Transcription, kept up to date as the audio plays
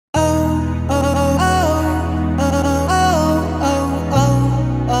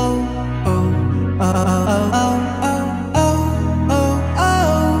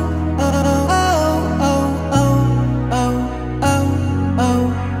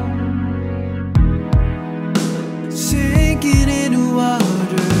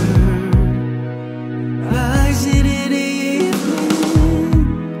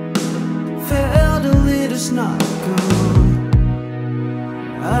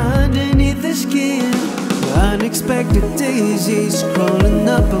underneath the skin. Unexpected daisies crawling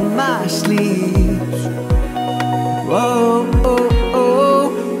up on my sleeves. Whoa, oh,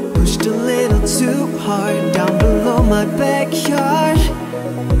 oh, pushed a little too hard down below my backyard.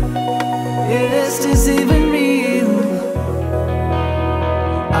 Is this even real?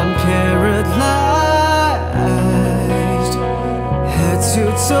 I'm paralyzed, head to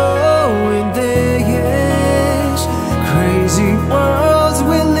toe in this crazy world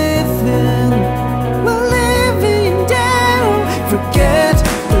we live in. We're living down. Forget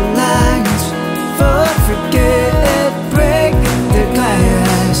the lines, forget. Break the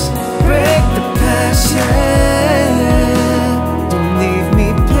glass, break the past, yeah. Don't leave me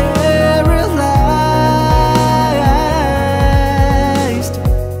paralyzed.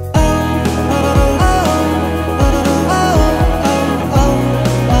 Oh, oh, oh, oh,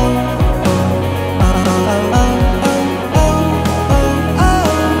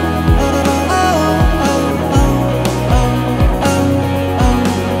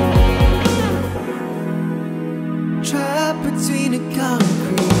 trapped between a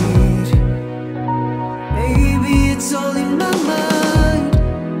concrete. Maybe it's all in my mind.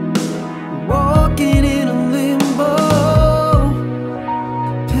 Walking in a limbo,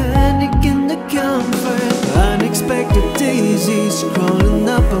 panic in the comfort. Unexpected daisies crawling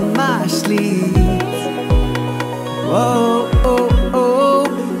up on my sleeves. Whoa, oh, oh,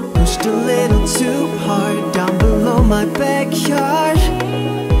 pushed a little too hard down below my backyard.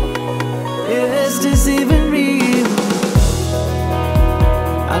 Is this even real?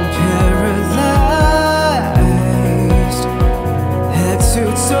 I'm paralyzed, head to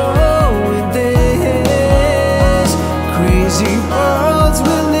toe in this crazy world.